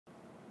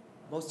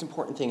Most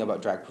important thing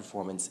about drag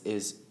performance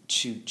is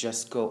to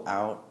just go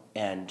out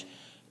and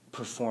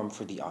perform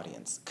for the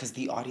audience, because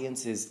the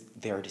audience is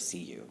there to see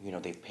you. You know,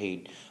 they've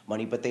paid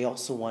money, but they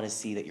also want to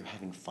see that you're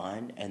having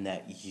fun and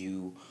that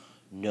you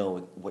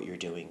know what you're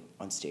doing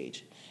on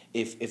stage.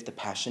 If the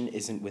passion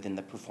isn't within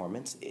the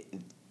performance,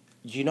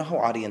 you know how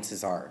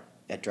audiences are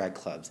at drag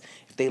clubs.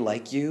 If they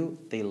like you,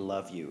 they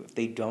love you. If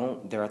they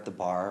don't, they're at the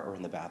bar or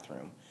in the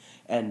bathroom.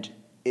 And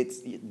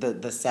it's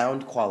the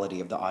sound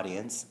quality of the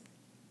audience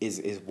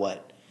is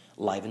what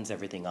livens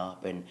everything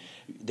up, and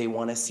they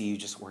want to see you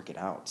just work it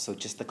out. So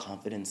just the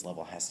confidence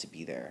level has to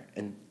be there,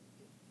 and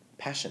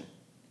passion.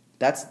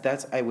 That's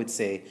I would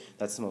say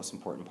that's the most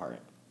important part.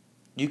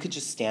 You could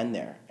just stand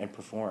there and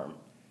perform,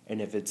 and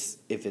if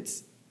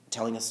it's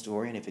telling a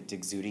story and if it's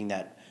exuding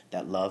that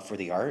love for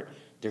the art,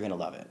 they're gonna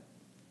love it.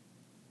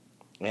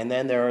 And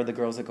then there are the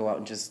girls that go out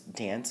and just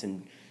dance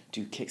and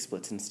do kick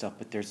splits and stuff,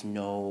 but there's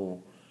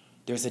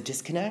a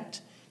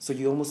disconnect. So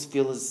you almost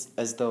feel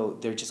as though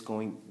they're just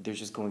going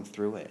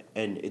through it.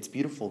 And it's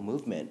beautiful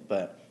movement,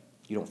 but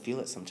you don't feel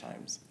it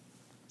sometimes.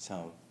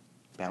 So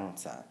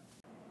balance that.